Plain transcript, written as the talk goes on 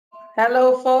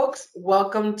Hello, folks.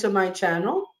 Welcome to my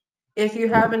channel. If you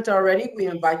haven't already, we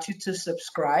invite you to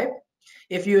subscribe.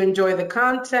 If you enjoy the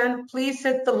content, please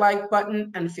hit the like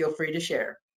button and feel free to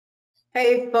share.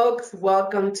 Hey, folks.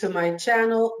 Welcome to my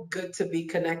channel. Good to be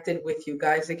connected with you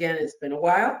guys again. It's been a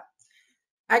while.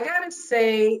 I gotta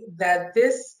say that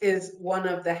this is one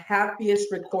of the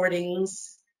happiest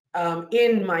recordings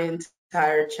in my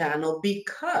entire channel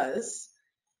because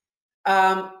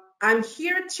um, I'm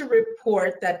here to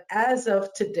report that as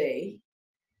of today,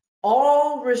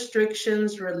 all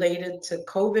restrictions related to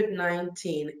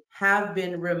COVID-19 have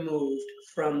been removed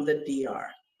from the DR.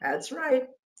 That's right.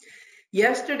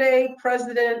 Yesterday,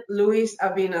 President Luis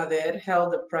Abinader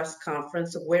held a press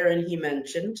conference wherein he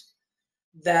mentioned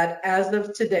that as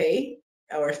of today,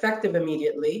 or effective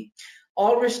immediately,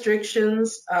 all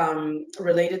restrictions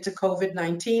related to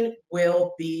COVID-19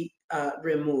 will be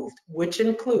removed, which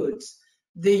includes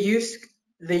the use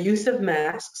the use of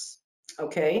masks,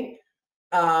 okay,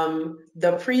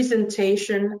 the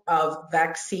presentation of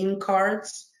vaccine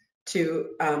cards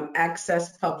to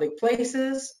access public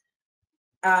places,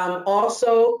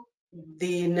 also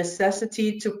the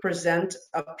necessity to present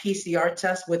a PCR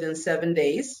test within 7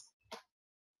 days,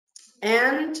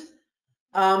 and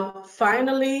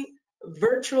finally,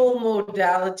 virtual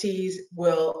modalities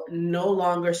will no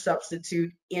longer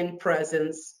substitute in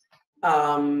presence,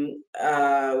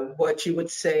 what you would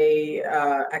say,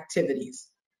 activities,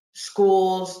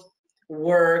 schools,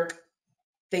 work,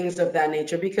 things of that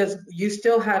nature, because you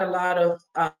still had a lot of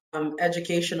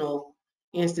educational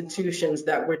institutions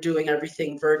that were doing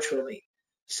everything virtually.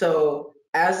 So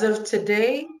as of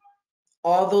today,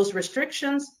 all those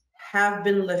restrictions have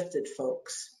been lifted,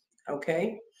 folks.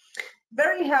 Okay?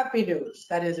 Very happy news.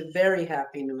 That is very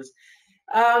happy news.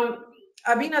 Um,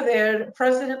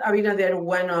 President Abinader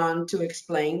went on to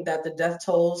explain that the death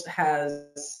tolls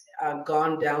has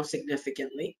gone down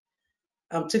significantly,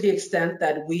 to the extent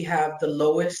that we have the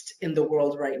lowest in the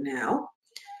world right now.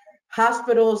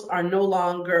 Hospitals are no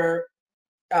longer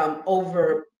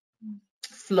overflowing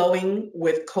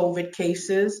with COVID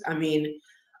cases. I mean,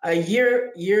 a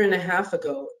year and a half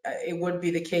ago, it would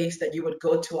be the case that you would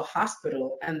go to a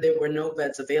hospital and there were no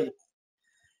beds available.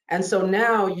 And so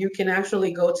now you can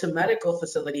actually go to medical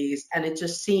facilities and it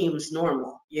just seems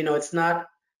normal. It's not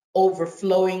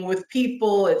overflowing with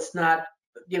people. It's not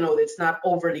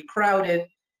overly crowded.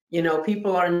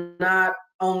 People are not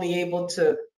only able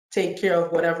to take care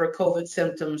of whatever COVID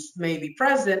symptoms may be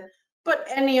present, but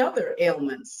any other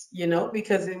ailments,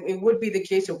 because it would be the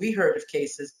case, or we heard of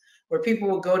cases where people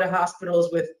will go to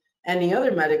hospitals with any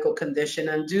other medical condition,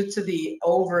 and due to the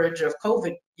overage of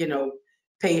COVID,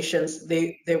 patients,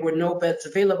 there were no beds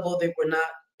available. They were not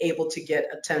able to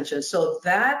get attention. So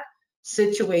that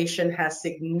situation has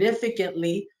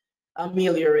significantly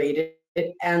ameliorated.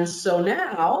 And so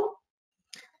now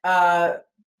uh,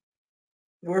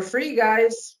 we're free,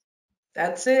 guys.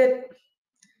 That's it.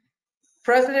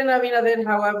 President Abinader,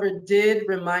 however, did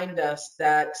remind us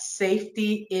that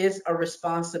safety is a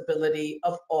responsibility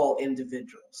of all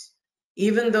individuals.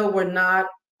 Even though we're not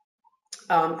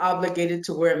obligated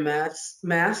to wear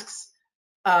masks,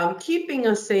 keeping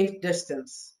a safe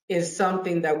distance is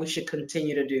something that we should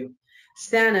continue to do.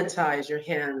 Sanitize your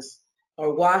hands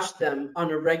or wash them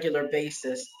on a regular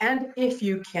basis. And if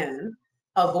you can,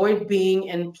 avoid being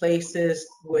in places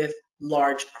with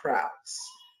large crowds.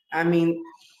 I mean,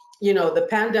 the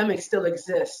pandemic still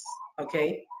exists,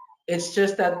 okay? It's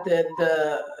just that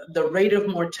the rate of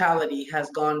mortality has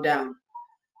gone down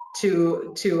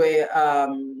to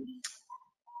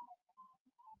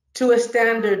a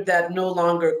standard that no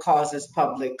longer causes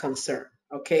public concern.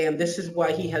 Okay, and this is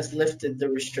why he has lifted the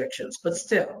restrictions. But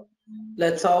still,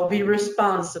 let's all be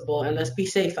responsible and let's be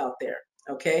safe out there.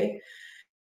 Okay,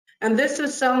 and this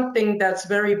is something that's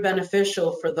very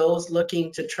beneficial for those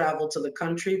looking to travel to the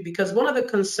country, because one of the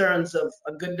concerns of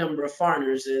a good number of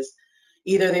foreigners is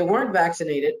either they weren't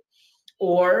vaccinated,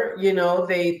 or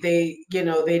they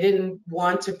didn't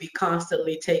want to be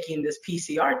constantly taking this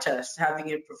PCR test, having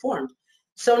it performed.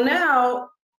 So now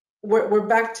we're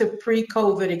back to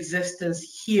pre-COVID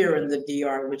existence here in the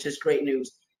DR, which is great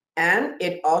news. And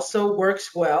it also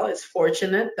works well. It's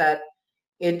fortunate that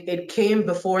it came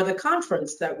before the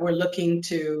conference that we're looking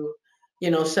to,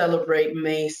 celebrate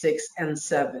May 6th and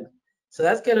 7th. So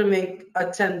that's going to make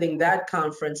attending that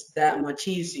conference that much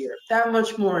easier, that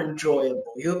much more enjoyable.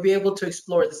 You'll be able to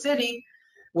explore the city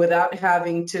without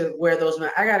having to wear those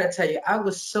masks. I got to tell you, I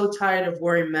was so tired of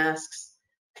wearing masks.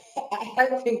 I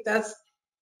think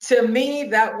to me,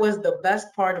 that was the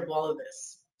best part of all of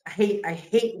this. I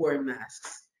hate wearing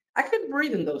masks. I couldn't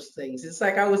breathe in those things. It's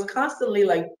like I was constantly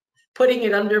like putting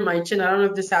it under my chin. I don't know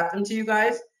if this happened to you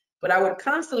guys, but I would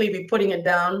constantly be putting it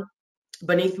down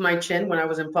beneath my chin when I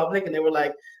was in public, and they were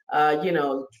like,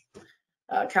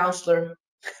 counselor,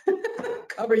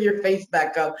 cover your face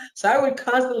back up. So I would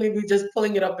constantly be just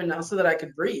pulling it up and down so that I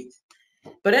could breathe.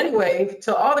 But anyway,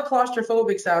 to all the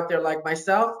claustrophobics out there like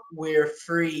myself, we're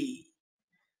free.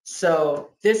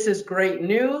 So this is great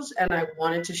news, and I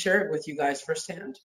wanted to share it with you guys firsthand.